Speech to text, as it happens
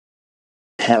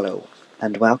Hello,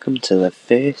 and welcome to the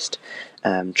first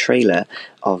trailer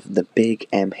of the Big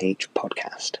MH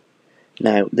podcast.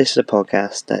 Now, this is a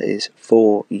podcast that is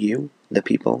for you, the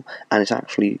people, and it's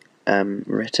actually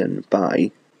written by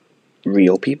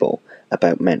real people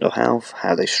about mental health,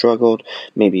 how they struggled,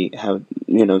 maybe how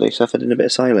they suffered in a bit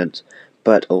of silence,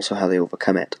 but also how they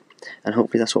overcome it. And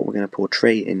hopefully that's what we're going to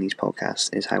portray in these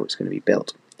podcasts, is how it's going to be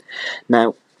built.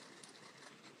 Now,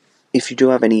 if you do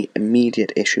have any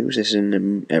immediate issues, this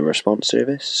is a response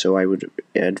service, so I would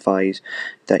advise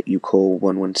that you call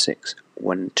 116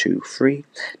 123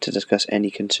 to discuss any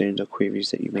concerns or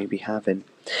queries that you may be having.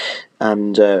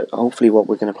 And hopefully what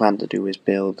we're going to plan to do is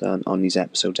build on these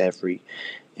episodes every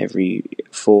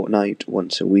fortnight,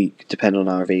 once a week, depending on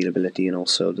our availability and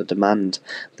also the demand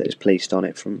that is placed on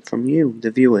it from you, the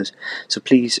viewers. So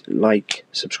please like,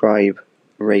 subscribe,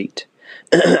 rate,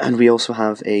 and we also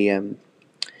have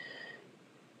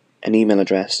an email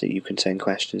address that you can send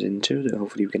questions into that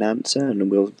hopefully we can answer,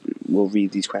 and we'll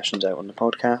read these questions out on the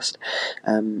podcast.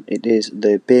 It is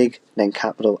the big, then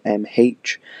capital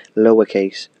MH,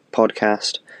 lowercase,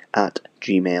 podcast at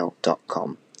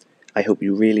gmail.com. I hope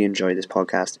you really enjoy this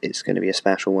podcast. It's going to be a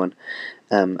special one,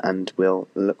 and we'll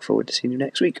look forward to seeing you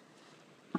next week.